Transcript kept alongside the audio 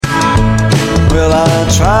Well, I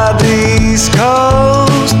tried the East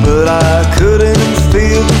Coast, but I couldn't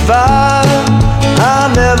feel the vibe. I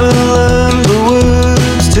never learned the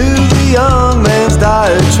words to the young man's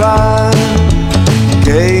diatribe.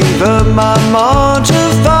 Gave up my mantra,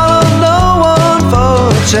 followed no one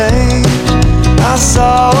for a change. I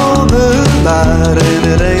saw the light and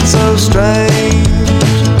it ain't so strange.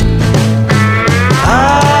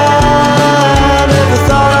 I never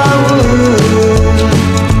thought I would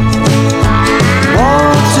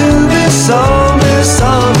want to be so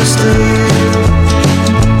misunderstood.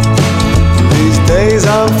 These days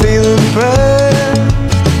I'm feeling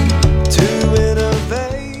pressed to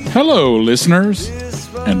innovate. Hello, listeners,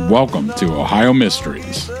 and welcome to Ohio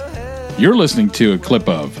Mysteries. You're listening to a clip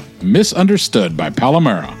of Misunderstood by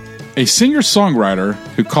Palomera, a singer-songwriter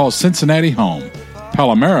who calls Cincinnati home.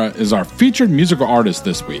 Palomera is our featured musical artist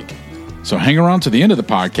this week. So hang around to the end of the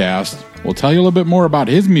podcast. We'll tell you a little bit more about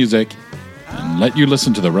his music and let you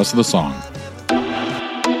listen to the rest of the song.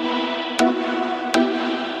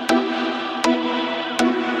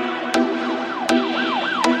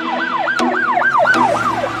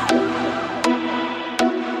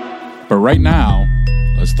 But right now,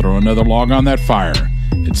 let's throw another log on that fire.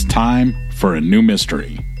 It's time for a new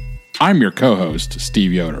mystery. I'm your co-host,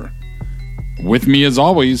 Steve Yoder. With me, as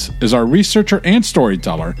always, is our researcher and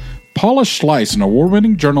storyteller, Paula Schleiss, an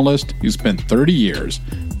award-winning journalist who spent 30 years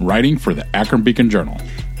writing for the Akron Beacon Journal.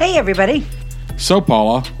 Hey, everybody. So,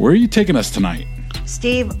 Paula, where are you taking us tonight?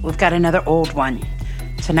 Steve, we've got another old one.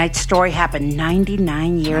 Tonight's story happened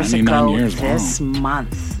 99 years ago this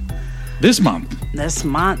month. This month? This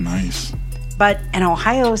month. Nice. But in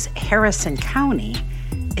Ohio's Harrison County,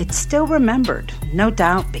 it's still remembered, no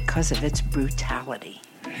doubt because of its brutality.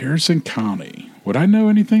 Harrison County. Would I know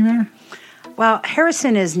anything there? Well,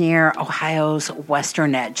 Harrison is near Ohio's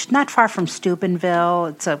western edge, not far from Steubenville.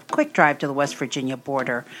 It's a quick drive to the West Virginia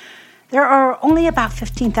border. There are only about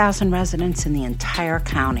 15,000 residents in the entire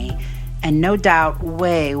county, and no doubt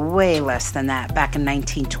way, way less than that back in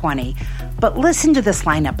 1920. But listen to this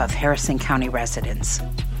lineup of Harrison County residents.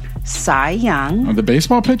 Cy Young. Oh, the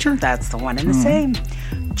baseball pitcher? That's the one and the same.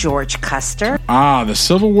 George Custer. Ah, the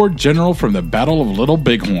Civil War general from the Battle of Little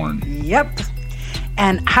Bighorn. Yep.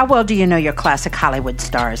 And how well do you know your classic Hollywood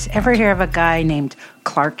stars? Ever hear of a guy named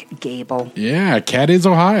Clark Gable? Yeah, Cadiz,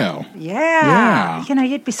 Ohio. Yeah. You know,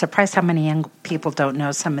 you'd be surprised how many young people don't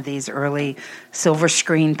know some of these early silver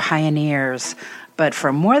screen pioneers. But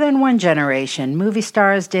for more than one generation, movie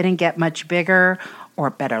stars didn't get much bigger or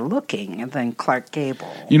better looking than Clark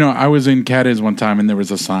Gable. You know, I was in Cadiz one time and there was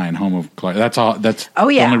a sign, home of Clark. That's all. That's the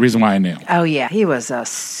only reason why I knew. Oh, yeah. He was a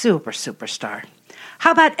superstar.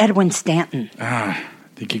 How about Edwin Stanton? I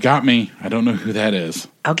think you got me. I don't know who that is.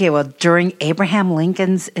 Okay, well, during Abraham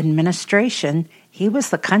Lincoln's administration, he was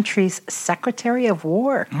the country's Secretary of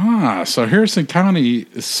War. So Harrison County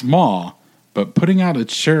is small, but putting out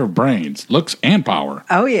its share of brains, looks, and power.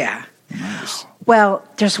 Oh, yeah. Nice. Well,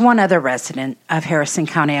 there's one other resident of Harrison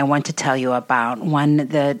County I want to tell you about, one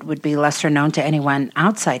that would be lesser known to anyone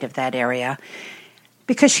outside of that area,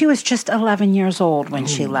 because she was just 11 years old when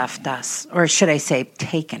she left us, or should I say,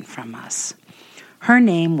 taken from us. Her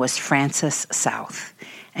name was Frances South,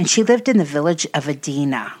 and she lived in the village of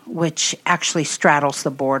Edina, which actually straddles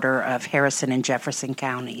the border of Harrison and Jefferson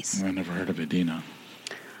counties. I never heard of Edina.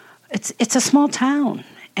 It's a small town,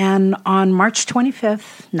 and on March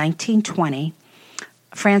 25th, 1920,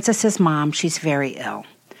 Frances's mom, she's very ill.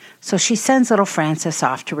 So she sends little Frances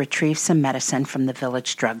off to retrieve some medicine from the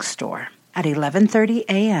village drugstore. At 11:30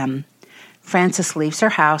 a.m., Frances leaves her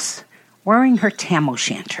house wearing her tam o'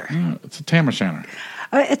 shanter. It's a tam o' shanter.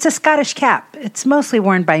 It's a Scottish cap. It's mostly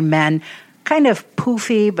worn by men, kind of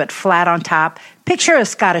poofy but flat on top. Picture a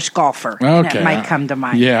Scottish golfer, and it might come to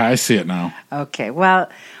mind. Yeah, I see it now. Okay, well,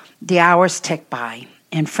 the hours tick by,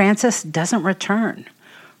 and Frances doesn't return.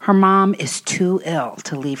 Her mom is too ill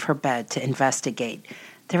to leave her bed to investigate.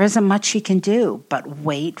 There isn't much she can do but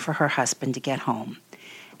wait for her husband to get home.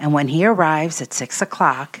 And when he arrives at 6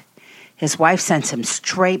 o'clock, his wife sends him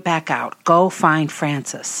straight back out. Go find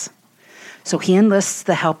Frances. So he enlists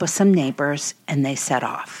the help of some neighbors, and they set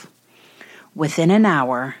off. Within an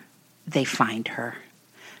hour, they find her.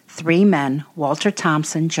 3 men, Walter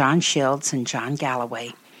Thompson, John Shields, and John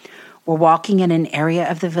Galloway, were walking in an area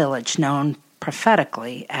of the village known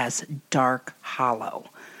prophetically as Dark Hollow,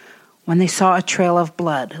 when they saw a trail of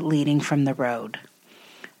blood leading from the road.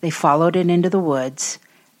 They followed it into the woods,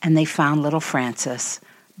 and they found little Frances,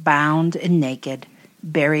 bound and naked,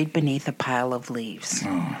 buried beneath a pile of leaves.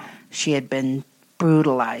 She had been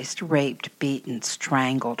brutalized, raped, beaten,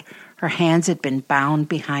 strangled. Her hands had been bound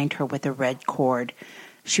behind her with a red cord.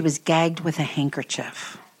 She was gagged with a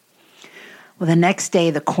handkerchief. Well, the next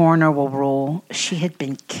day, the coroner will rule she had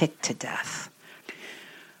been kicked to death.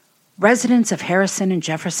 Residents of Harrison and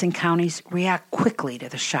Jefferson counties react quickly to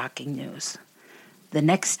the shocking news. The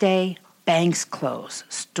next day, banks close,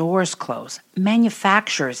 stores close,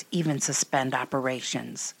 manufacturers even suspend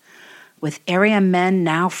operations. With area men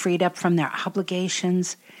now freed up from their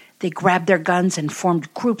obligations, they grabbed their guns and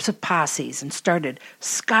formed groups of posses and started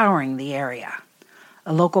scouring the area.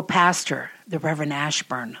 A local pastor, the Reverend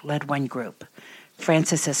Ashburn, led one group.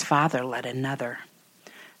 Francis's father led another.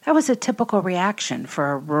 That was a typical reaction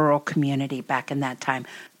for a rural community back in that time.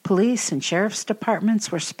 Police and sheriff's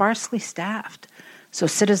departments were sparsely staffed, so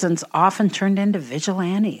citizens often turned into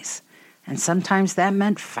vigilantes, and sometimes that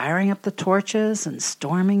meant firing up the torches and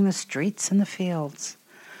storming the streets and the fields.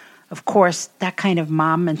 Of course, that kind of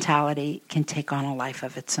mob mentality can take on a life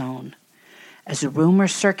of its own. As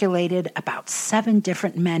rumors circulated about 7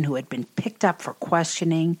 different men who had been picked up for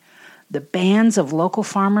questioning, the bands of local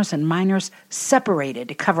farmers and miners separated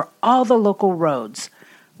to cover all the local roads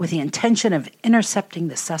with the intention of intercepting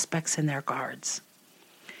the suspects and their guards.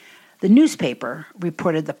 The newspaper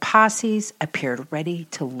reported the posses appeared ready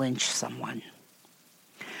to lynch someone.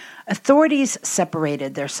 Authorities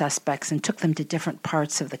separated their suspects and took them to different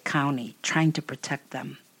parts of the county, trying to protect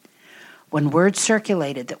them. When word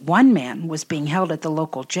circulated that one man was being held at the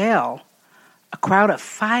local jail, a crowd of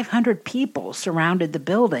 500 people surrounded the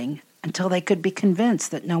building until they could be convinced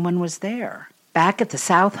that no one was there. Back at the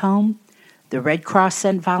South home, the Red Cross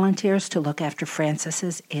sent volunteers to look after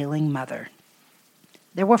Francis's ailing mother.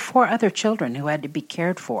 There were 4 other children who had to be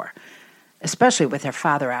cared for, especially with their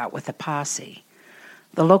father out with the posse.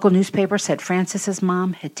 The local newspaper said Francis's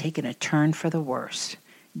mom had taken a turn for the worse,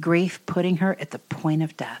 grief putting her at the point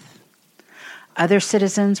of death. Other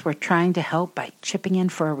citizens were trying to help by chipping in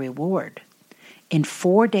for a reward. In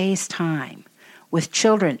 4 days' time, with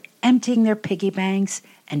children emptying their piggy banks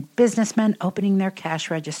and businessmen opening their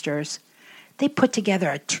cash registers, they put together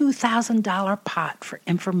a $2,000 pot for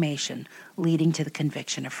information leading to the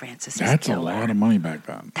conviction of Francis's killer. That's a lot of money back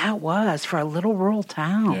then. That was for a little rural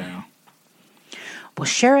town. Yeah. Well,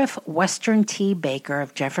 Sheriff Western T. Baker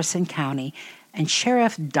of Jefferson County and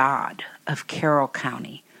Sheriff Dodd of Carroll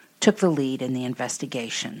County took the lead in the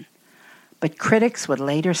investigation. But critics would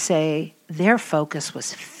later say their focus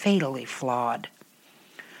was fatally flawed.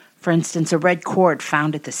 For instance, a red cord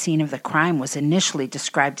found at the scene of the crime was initially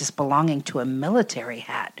described as belonging to a military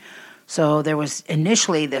hat. So there was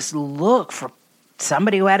initially this look for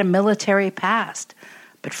somebody who had a military past.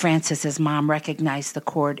 But Francis's mom recognized the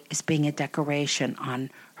cord as being a decoration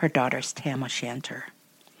on her daughter's tam o' shanter.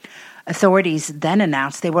 Authorities then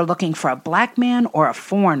announced they were looking for a black man or a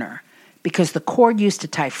foreigner because the cord used to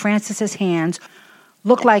tie Francis's hands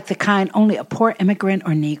looked like the kind only a poor immigrant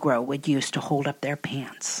or Negro would use to hold up their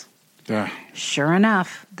pants. Sure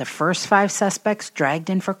enough, the first 5 suspects dragged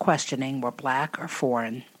in for questioning were black or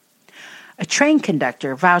foreign. A train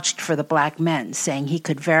conductor vouched for the black men, saying he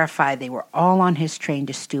could verify they were all on his train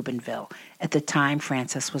to Steubenville at the time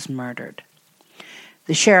Francis was murdered.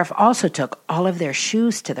 The sheriff also took all of their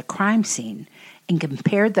shoes to the crime scene and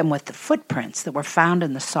compared them with the footprints that were found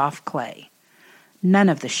in the soft clay. None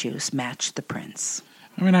of the shoes matched the prints.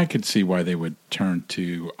 I mean, I could see why they would turn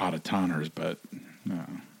to out-of-towners, but no.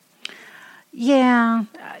 Yeah,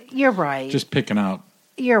 you're right. Just picking out.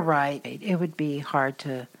 You're right. It would be hard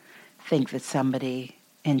to think that somebody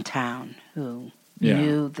in town who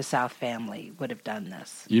knew the South family would have done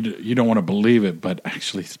this. You don't want to believe it, but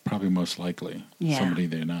actually it's probably most likely somebody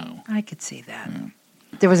they know. I could see that. Yeah.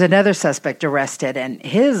 There was another suspect arrested, and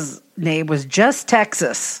his name was Just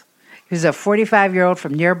Texas. He was a 45-year-old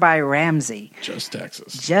from nearby Ramsey. Just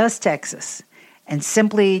Texas. Just Texas. And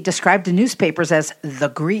simply described in newspapers as the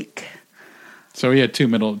Greek. So he had two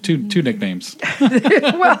nicknames.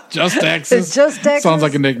 Well, Just Texas. Just Texas. Sounds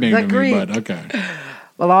like a nickname to Greek. me, but okay.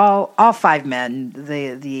 Well, all 5 men,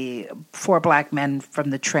 the 4 black men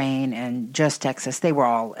from the train and Just Texas, they were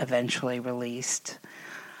all eventually released.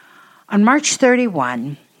 On March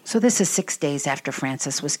 31, so this is 6 days after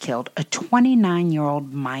Francis was killed, a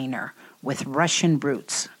 29-year-old miner with Russian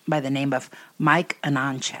roots by the name of Mike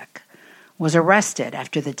Ananchek was arrested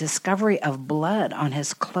after the discovery of blood on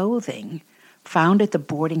his clothing found at the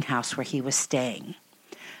boarding house where he was staying.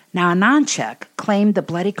 Now, Ananchek claimed the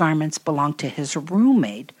bloody garments belonged to his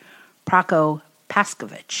roommate, Prako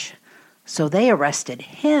Paskovich. So they arrested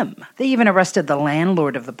him. They even arrested the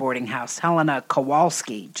landlord of the boarding house, Helena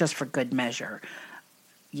Kowalski, just for good measure.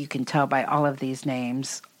 You can tell by all of these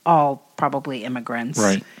names, all probably immigrants.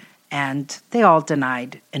 Right. And they all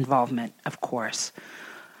denied involvement, of course.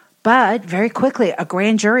 But very quickly, a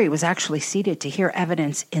grand jury was actually seated to hear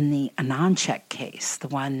evidence in the Ananchek case, the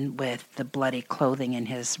one with the bloody clothing in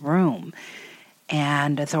his room.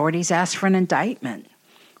 And authorities asked for an indictment.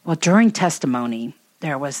 Well, during testimony,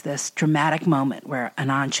 there was this dramatic moment where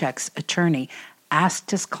Ananchek's attorney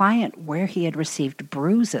asked his client where he had received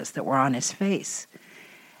bruises that were on his face.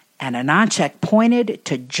 And Ananchek pointed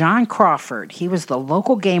to John Crawford. He was the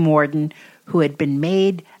local game warden who had been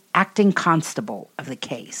made acting constable of the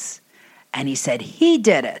case. And he said he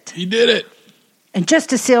did it. He did it. And just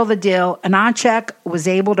to seal the deal, Ananchek was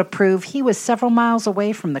able to prove he was several miles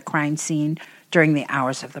away from the crime scene during the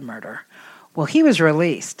hours of the murder. Well, he was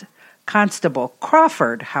released. Constable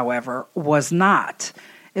Crawford, however, was not.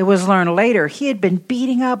 It was learned later he had been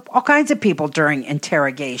beating up all kinds of people during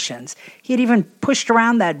interrogations. He had even pushed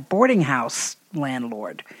around that boarding house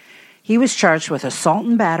landlord. He was charged with assault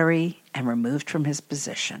and battery and removed from his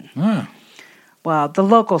position. Well, the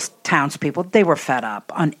local townspeople, they were fed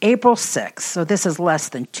up. On April 6th, so this is less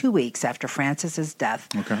than 2 weeks after Francis's death,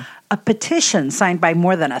 a petition signed by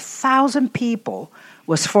more than 1,000 people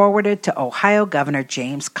was forwarded to Ohio Governor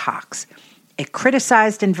James Cox. It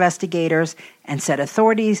criticized investigators and said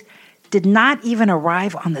authorities did not even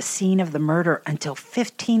arrive on the scene of the murder until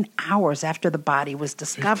 15 hours after the body was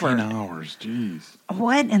discovered. 15 hours, jeez.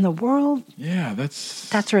 What in the world? Yeah,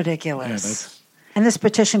 that's ridiculous. And this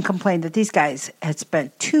petition complained that these guys had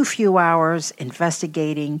spent too few hours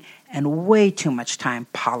investigating and way too much time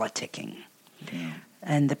politicking. Yeah.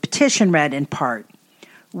 And the petition read in part,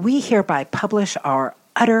 "We hereby publish our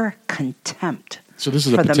utter contempt." So this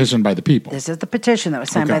is a petition by the people. This is the petition that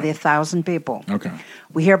was signed by the 1,000 people. Okay.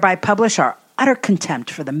 "We hereby publish our utter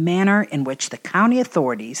contempt for the manner in which the county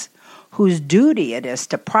authorities, whose duty it is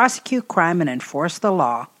to prosecute crime and enforce the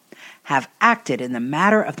law, have acted in the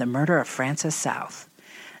matter of the murder of Francis South.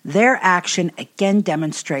 Their action again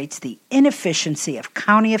demonstrates the inefficiency of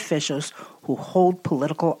county officials who hold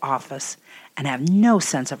political office and have no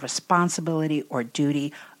sense of responsibility or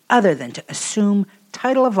duty other than to assume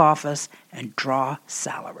title of office and draw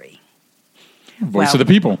salary." Voice of the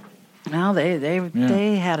people. Well,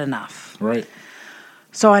 they had enough. Right.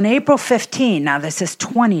 So on April 15, now this is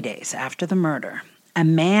 20 days after the murder, a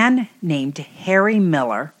man named Harry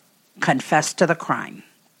Miller confessed to the crime.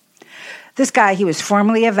 This guy, he was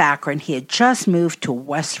formerly of Akron. He had just moved to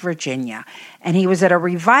West Virginia, and he was at a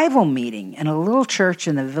revival meeting in a little church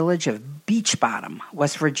in the village of Beach Bottom,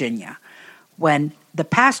 West Virginia, when the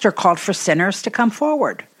pastor called for sinners to come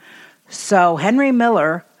forward. So Henry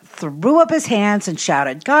Miller threw up his hands and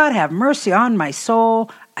shouted, "God have mercy on my soul.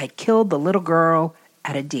 I killed the little girl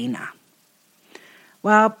at Adena."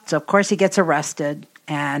 Well, so of course he gets arrested,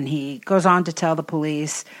 and he goes on to tell the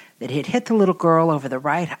police that he'd hit the little girl over the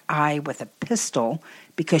right eye with a pistol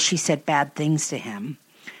because she said bad things to him.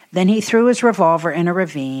 Then he threw his revolver in a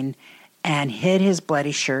ravine and hid his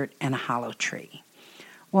bloody shirt in a hollow tree.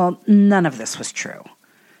 Well, none of this was true.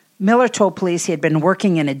 Miller told police he had been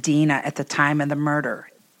working in Adena at the time of the murder,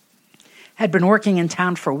 had been working in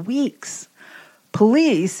town for weeks.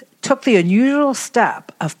 Police took the unusual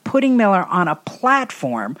step of putting Miller on a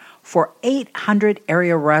platform for 800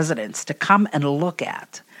 area residents to come and look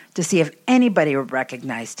at, to see if anybody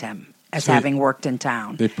recognized him as having worked in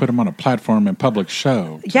town. They put him on a platform in public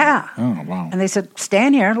show. Yeah. Oh, wow. And they said,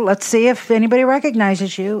 "Stand here, let's see if anybody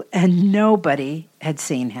recognizes you." And nobody had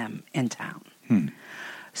seen him in town.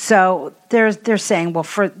 So they're saying, well,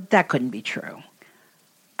 that couldn't be true.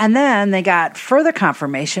 And then they got further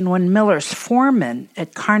confirmation when Miller's foreman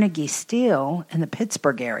at Carnegie Steel in the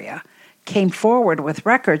Pittsburgh area came forward with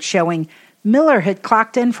records showing Miller had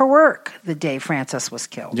clocked in for work the day Francis was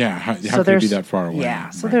killed. Yeah, how could he be that far away? Yeah,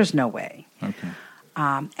 so there's no way. Okay.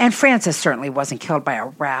 And Francis certainly wasn't killed by a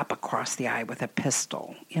rap across the eye with a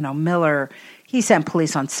pistol. Miller, he sent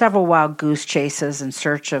police on several wild goose chases in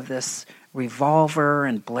search of this revolver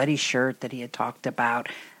and bloody shirt that he had talked about.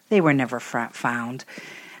 They were never found.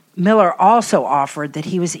 Miller also offered that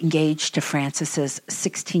he was engaged to Francis's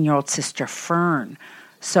 16-year-old sister, Fern.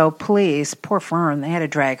 So police, poor Fern, they had to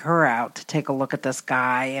drag her out to take a look at this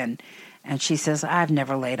guy, and she says, "I've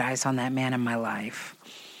never laid eyes on that man in my life."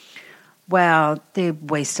 Well, they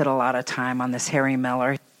wasted a lot of time on this Harry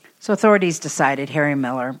Miller. So authorities decided Harry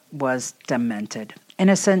Miller was demented.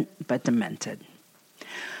 Innocent, but demented.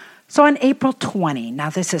 So on April 20, now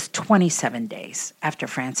this is 27 days after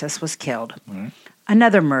Francis was killed,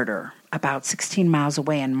 another murder about 16 miles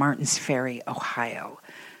away in Martins Ferry, Ohio,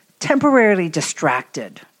 temporarily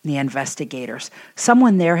distracted the investigators.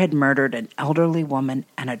 Someone there had murdered an elderly woman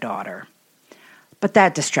and a daughter. But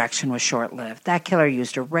that distraction was short-lived. That killer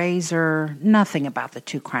used a razor. Nothing about the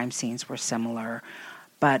two crime scenes were similar.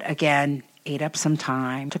 But again, ate up some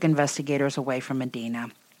time, took investigators away from Adina.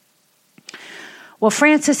 Well,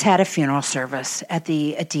 Frances had a funeral service at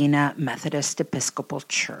the Adina Methodist Episcopal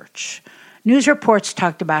Church. News reports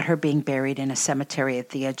talked about her being buried in a cemetery at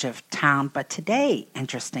the edge of town, but today,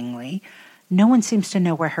 interestingly, no one seems to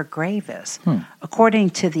know where her grave is.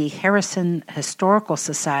 According to the Harrison Historical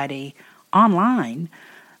Society online,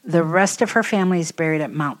 the rest of her family is buried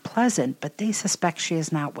at Mount Pleasant, but they suspect she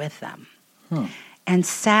is not with them. And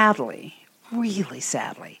sadly, really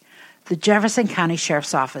sadly, the Jefferson County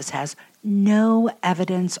Sheriff's Office has no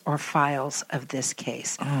evidence or files of this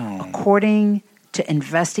case. According to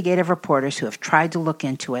investigative reporters who have tried to look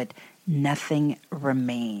into it, nothing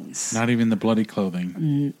remains. Not even the bloody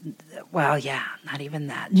clothing. Well, yeah, not even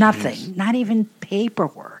that. Nothing. Not even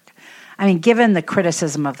paperwork. I mean, given the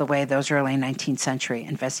criticism of the way those early 19th century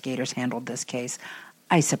investigators handled this case,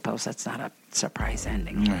 I suppose that's not a surprise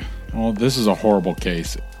ending. Well, this is a horrible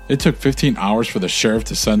case. It took 15 hours for the sheriff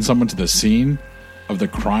to send someone to the scene of the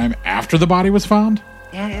crime after the body was found?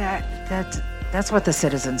 Yeah, that's what the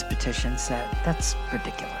citizens' petition said. That's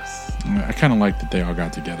ridiculous. I kind of like that they all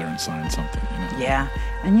got together and signed something. Yeah,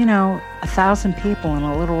 and 1,000 people in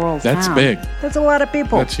a little rural town. That's big. That's a lot of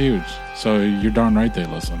people. That's huge. So you're darn right they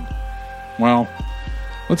listened. Well,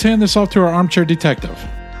 let's hand this off to our armchair detective.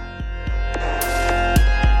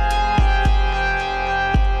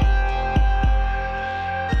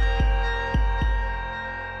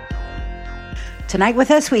 Tonight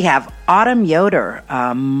with us, we have Autumn Yoder,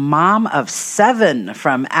 a mom of 7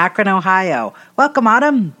 from Akron, Ohio. Welcome,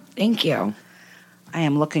 Autumn. Thank you. I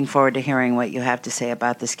am looking forward to hearing what you have to say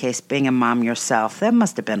about this case. Being a mom yourself, that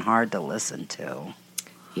must have been hard to listen to.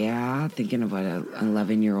 Yeah, thinking of what an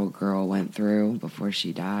 11-year-old girl went through before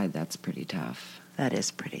she died, that's pretty tough. That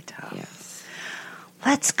is pretty tough. Yes.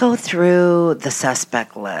 Let's go through the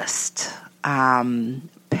suspect list.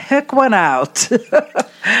 Pick one out.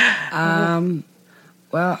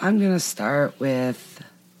 Well, I'm going to start with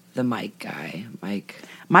the Mike guy. Mike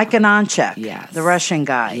Anonchek, yes. The Russian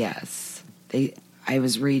guy. Yes. I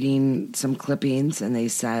was reading some clippings, and they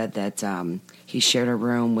said that he shared a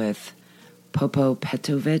room with Popo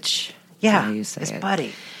Petovich. Yeah, his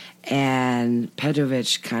buddy. And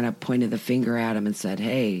Petovich kind of pointed the finger at him and said,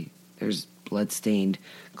 hey, there's blood-stained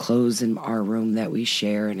clothes in our room that we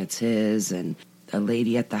share, and it's his. And a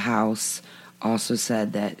lady at the house also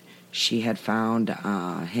said that she had found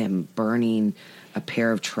him burning a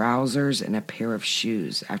pair of trousers and a pair of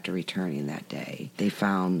shoes after returning that day. They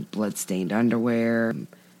found blood-stained underwear,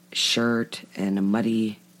 shirt, and a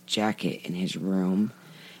muddy jacket in his room.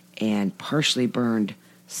 And partially burned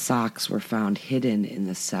socks were found hidden in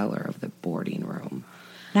the cellar of the boarding room.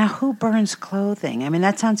 Now, who burns clothing? I mean,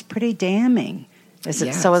 that sounds pretty damning. Is it?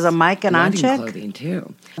 Yes. So is a Mike Anonchek? Clothing,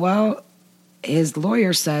 too. Well, his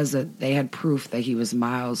lawyer says that they had proof that he was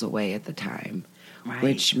miles away at the time,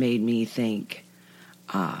 which made me think,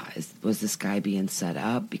 was this guy being set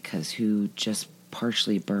up? Because who just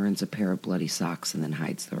partially burns a pair of bloody socks and then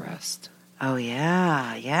hides the rest? Oh,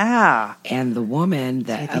 yeah. And the woman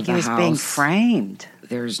that I think he was being framed.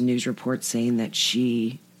 There's news reports saying that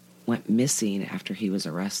she went missing after he was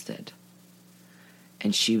arrested.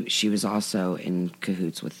 And she was also in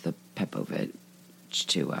cahoots with the Pepovich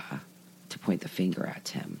to point the finger at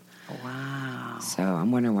him. Wow. So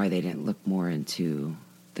I'm wondering why they didn't look more into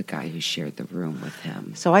the guy who shared the room with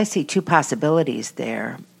him. So I see 2 possibilities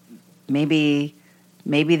there. Maybe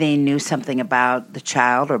they knew something about the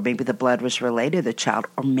child, or maybe the blood was related to the child,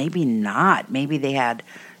 or maybe not. Maybe they had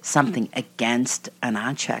something against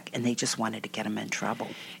Anonchek, and they just wanted to get him in trouble.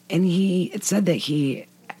 And it said that he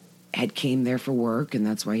had came there for work, and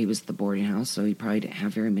that's why he was at the boarding house, so he probably didn't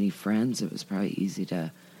have very many friends. It was probably easy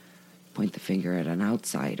to point the finger at an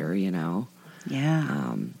outsider,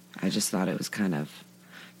 Yeah. I just thought it was kind of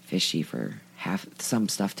fishy for some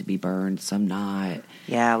stuff to be burned, some not.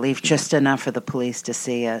 Yeah, leave just enough for the police to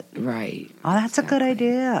see it. Right. Oh, that's a good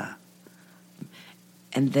idea.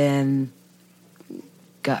 And then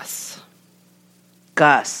Gus.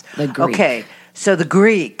 The Greek. Okay, so the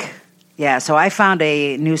Greek. Yeah, so I found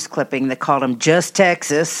a news clipping that called him just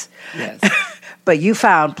Texas. Yes. But you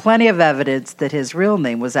found plenty of evidence that his real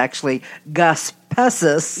name was actually Gus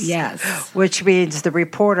Pessis. Yes. Which means the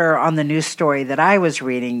reporter on the news story that I was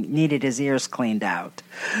reading needed his ears cleaned out.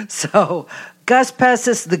 So, Gus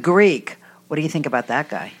Pessis, the Greek. What do you think about that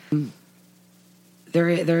guy? There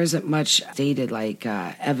isn't much stated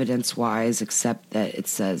evidence-wise, except that it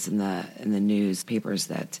says in the newspapers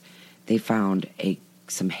that they found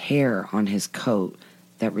some hair on his coat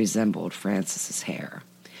that resembled Frances's hair.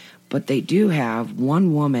 But they do have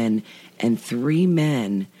 1 woman and 3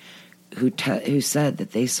 men who said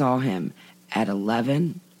that they saw him at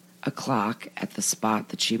 11 o'clock at the spot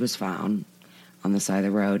that she was found on the side of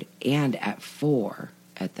the road, and at 4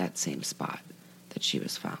 at that same spot that she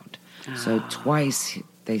was found. So twice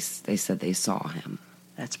they said they saw him.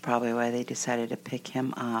 That's probably why they decided to pick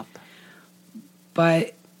him up.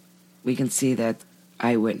 But we can see that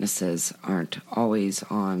eyewitnesses aren't always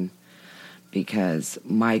on, because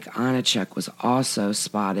Mike Onachek was also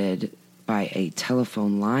spotted by a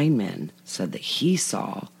telephone lineman, said that he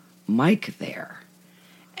saw Mike there.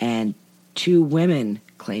 And 2 women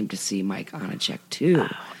claimed to see Mike Onachek too.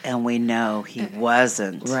 Oh, and we know he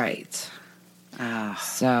wasn't. Right. Oh.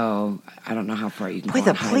 So I don't know how far you can Boy, go.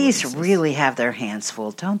 the on police eyewitnesses. really have their hands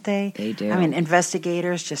full, don't they? They do. I mean,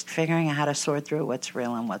 investigators just figuring out how to sort through what's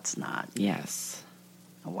real and what's not. Yes.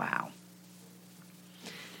 Wow.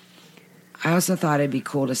 I also thought it'd be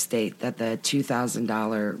cool to state that the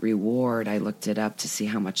 $2,000 reward, I looked it up to see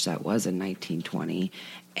how much that was in 1920,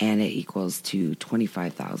 and it equals to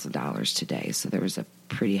 $25,000 today. So there was a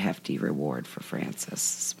pretty hefty reward for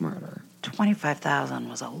Francis' murder. $25,000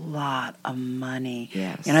 was a lot of money.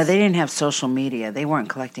 Yes. You know, they didn't have social media. They weren't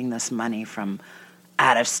collecting this money from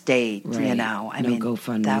out of state, Right. you know. I No mean,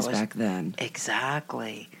 GoFundMes that was back then.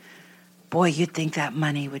 Exactly. Boy, you'd think that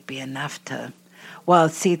money would be enough to... Well,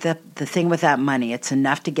 see, the thing with that money, it's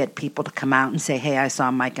enough to get people to come out and say, hey, I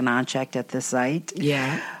saw Mike Onachek at this site.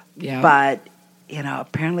 Yeah. Yeah. But, you know,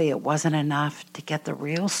 apparently it wasn't enough to get the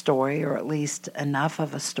real story, or at least enough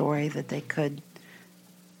of a story that they could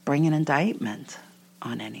bring an indictment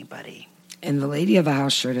on anybody. And the lady of the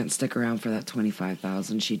house sure didn't stick around for that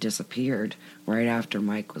 $25,000. She disappeared right after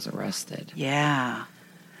Mike was arrested. Yeah.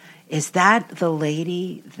 Is that the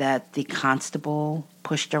lady that the constable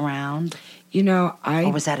pushed around? You know,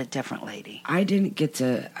 Or was that a different lady? I didn't get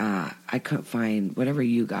to, I couldn't find, whatever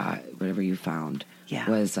you found Yeah.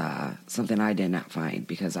 was something I did not find,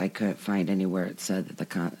 because I couldn't find anywhere it said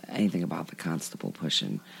that anything about the constable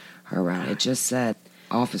pushing her around. It just said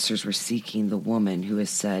officers were seeking the woman who is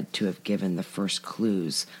said to have given the first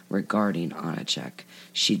clues regarding Onachek.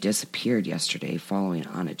 She disappeared yesterday following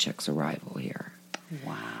Onachek's arrival here.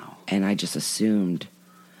 Wow. And I just assumed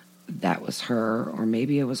that was her, or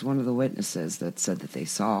maybe it was one of the witnesses that said that they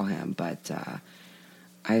saw him, but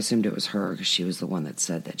I assumed it was her because she was the one that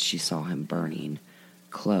said that she saw him burning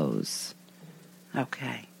clothes.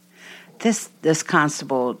 Okay. This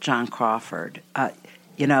constable, John Crawford,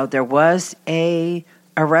 you know, there was a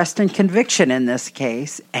arrest and conviction in this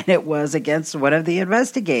case, and it was against one of the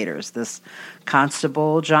investigators, this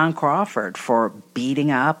constable, John Crawford, for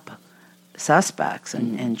beating up suspects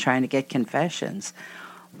and trying to get confessions.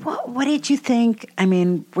 What did you think? I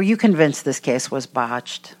mean, were you convinced this case was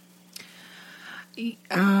botched?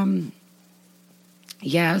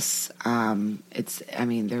 Yes.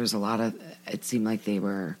 There was a lot of, it seemed like they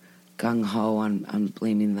were gung-ho on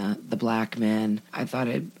blaming the black men. I thought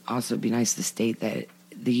it'd also be nice to state that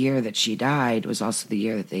the year that she died was also the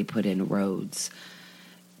year that they put in roads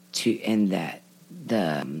and that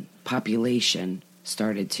the population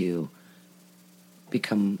started to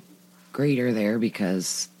become greater there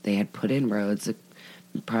because they had put in roads that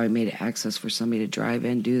probably made it access for somebody to drive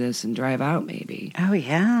in, do this, and drive out maybe. Oh,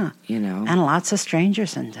 yeah. You know? And lots of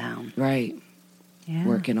strangers in town. Right. Yeah.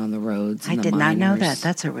 Working on the roads. I And did the not know miners. that.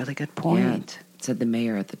 That's a really good point. Yeah. It said the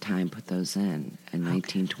mayor at the time put those in. In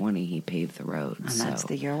 1920, he paved the roads. And that's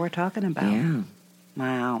the year we're talking about. Yeah.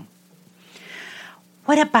 Wow.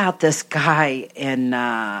 What about this guy in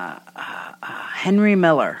Henry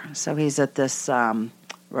Miller? So he's at this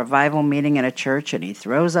revival meeting in a church, and he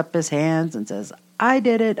throws up his hands and says, I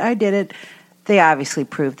did it, I did it. They obviously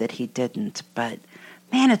proved that he didn't. But,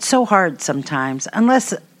 man, it's so hard sometimes,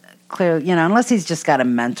 unless he's just got a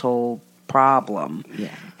mental problem.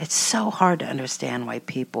 Yeah. It's so hard to understand why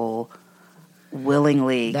people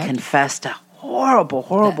willingly confess to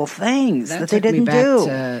horrible things that they didn't do. That took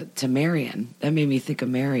me back to Marion. That made me think of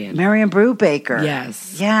Marion. Marion Brubaker.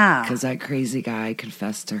 Yes. Yeah. Because that crazy guy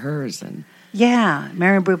confessed to hers. And yeah,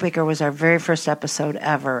 Marion Brubaker was our very first episode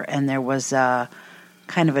ever, and there was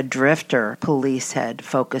kind of a drifter police had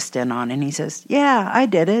focused in on, and he says, yeah, I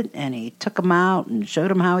did it, and he took him out and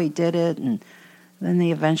showed him how he did it, and then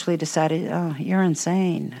they eventually decided, oh, you're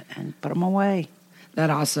insane, and put him away. that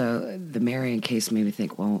also, the Marion case made me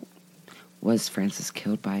think, well, was Francis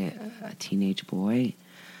killed by a teenage boy?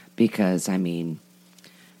 Because, I mean,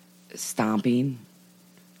 stomping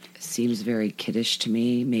seems very kiddish to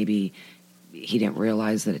me. Maybe he didn't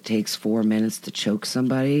realize that it takes 4 minutes to choke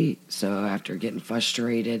somebody. So after getting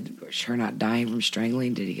frustrated, her not dying from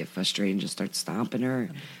strangling, did he get frustrated and just start stomping her?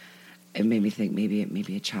 It made me think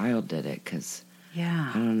maybe a child did it, because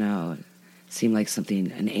Yeah. I don't know. It seemed like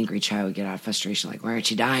something an angry child would get out of frustration, like, why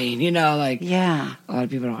aren't you dying? You know, like, Yeah. a lot of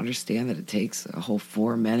people don't understand that it takes a whole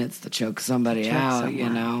 4 minutes to choke somebody out, you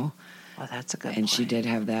know? Well, that's a good And point. she did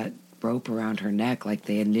have that rope around her neck, like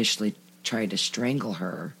they initially tried to strangle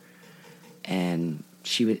her. And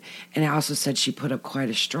and it also said she put up quite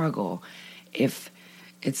a struggle. If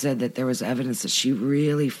it said that there was evidence that she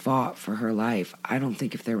really fought for her life, I don't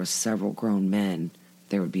think if there was several grown men,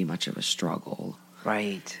 there would be much of a struggle.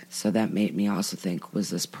 Right. So that made me also think, was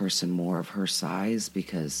this person more of her size?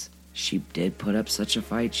 Because she did put up such a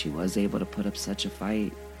fight. She was able to put up such a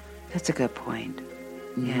fight. That's a good point.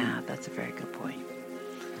 Mm-hmm. Yeah, that's a very good point.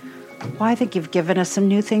 Well, I think you've given us some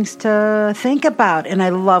new things to think about. And I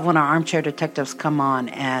love when our armchair detectives come on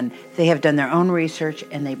and they have done their own research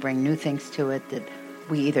and they bring new things to it that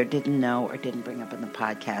we either didn't know or didn't bring up in the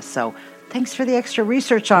podcast. So thanks for the extra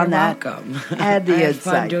research on You're that. welcome. Add the I had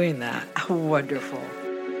insight. fun doing that. Wonderful.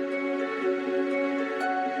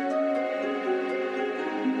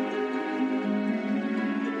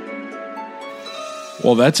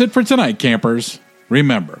 Well, that's it for tonight, campers.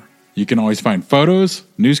 Remember, you can always find photos,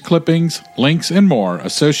 news clippings, links, and more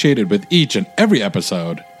associated with each and every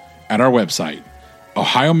episode at our website,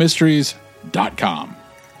 ohiomysteries.com.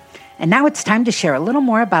 And now it's time to share a little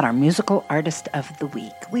more about our musical artist of the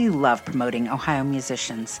week. We love promoting Ohio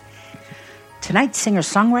musicians. Tonight's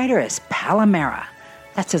singer-songwriter is Palomera.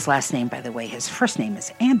 That's his last name, by the way. His first name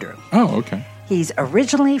is Andrew. Oh, okay. He's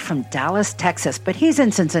originally from Dallas, Texas, but he's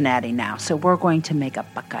in Cincinnati now, so we're going to make a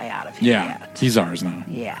Buckeye out of him. Yeah, yet. he's ours now.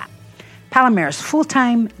 Yeah. Palomera's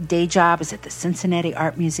full-time day job is at the Cincinnati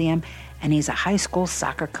Art Museum, and he's a high school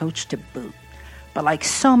soccer coach to boot. But like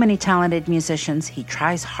so many talented musicians, he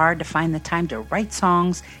tries hard to find the time to write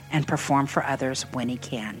songs and perform for others when he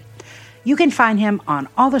can. You can find him on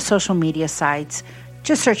all the social media sites.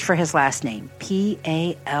 Just search for his last name,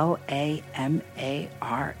 Palamara.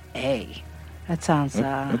 That sounds...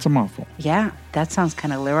 That's a mouthful. Yeah, that sounds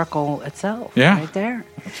kind of lyrical itself. Yeah. Right there.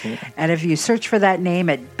 Absolutely. And if you search for that name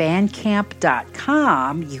at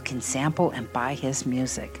bandcamp.com, you can sample and buy his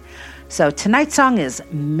music. So tonight's song is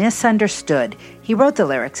Misunderstood. He wrote the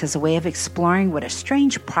lyrics as a way of exploring what a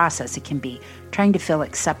strange process it can be trying to feel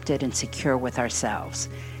accepted and secure with ourselves.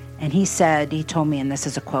 And he told me, and this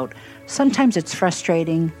is a quote, "Sometimes it's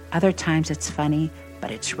frustrating, other times it's funny,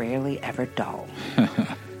 but it's rarely ever dull."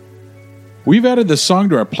 We've added this song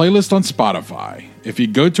to our playlist on Spotify. If you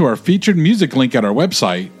go to our featured music link at our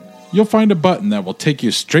website, you'll find a button that will take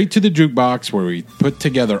you straight to the jukebox where we put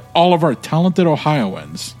together all of our talented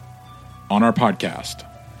Ohioans on our podcast.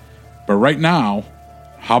 But right now,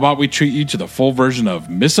 how about we treat you to the full version of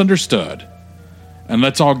Misunderstood? And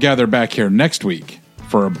let's all gather back here next week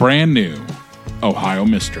for a brand new Ohio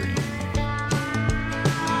Mystery.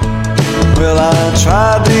 Well, I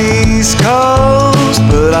tried the East Coast,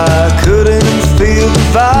 but I couldn't feel the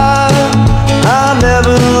vibe. I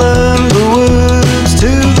never learned the words to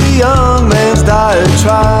the young man's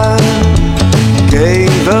diatribe.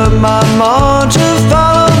 Gave up my mantra,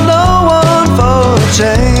 followed no one for a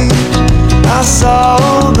change. I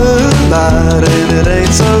saw the light and it ain't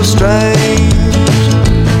so strange.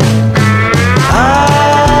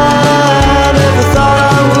 I never thought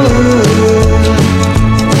I would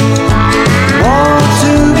want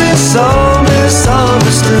to be so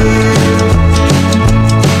misunderstood.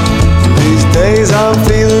 These days I'm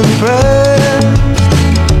feeling pressed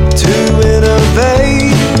to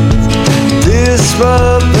innovate,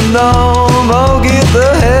 disrupt the norm, oh get the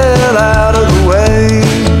hell out of the way.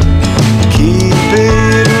 Keep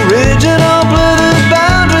it original, blur the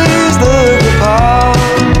boundaries, look apart.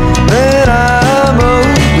 Then I'm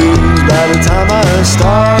old by the time I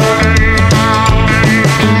start.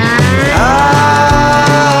 I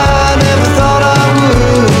never thought I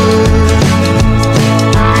would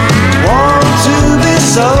want to be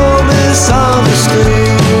so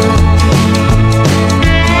misunderstood.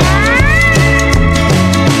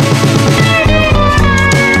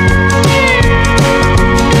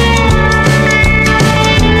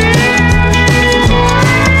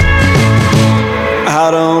 I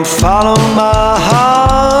don't follow my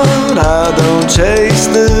heart, I don't chase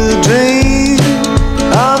the dream.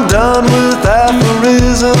 I'm done with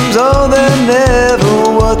aphorisms, oh they're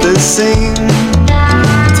never what they seem.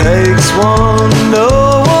 Takes one to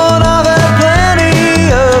know one, I've had plenty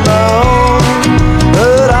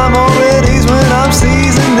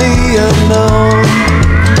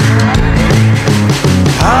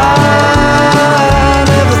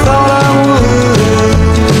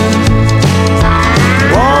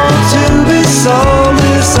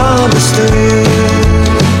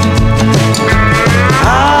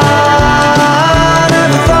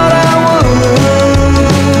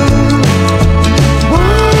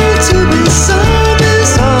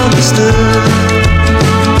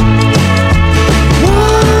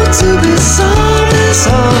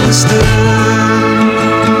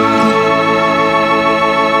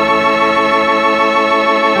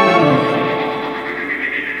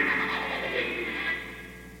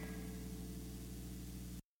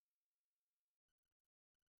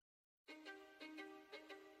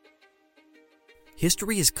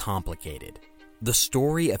History is complicated. The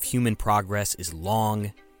story of human progress is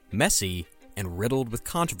long, messy, and riddled with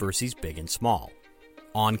controversies big and small.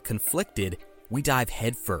 On Conflicted, we dive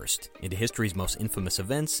headfirst into history's most infamous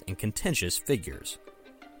events and contentious figures.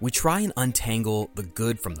 We try and untangle the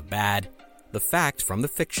good from the bad, the fact from the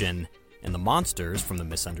fiction, and the monsters from the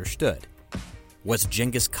misunderstood. Was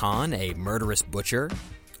Genghis Khan a murderous butcher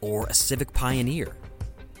or a civic pioneer?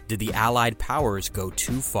 Did the Allied powers go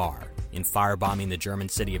too far in firebombing the German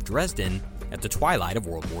city of Dresden at the twilight of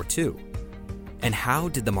World War II? And how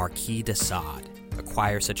did the Marquis de Sade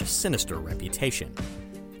acquire such a sinister reputation?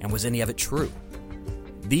 And was any of it true?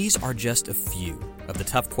 These are just a few of the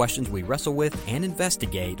tough questions we wrestle with and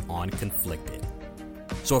investigate on Conflicted.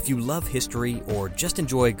 So if you love history or just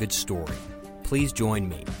enjoy a good story, please join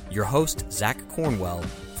me, your host, Zach Cornwell,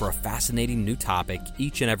 for a fascinating new topic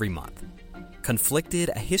each and every month. Conflicted,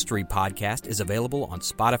 a history podcast, is available on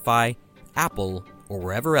Spotify, Apple, or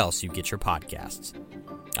wherever else you get your podcasts.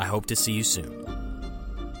 I hope to see you soon.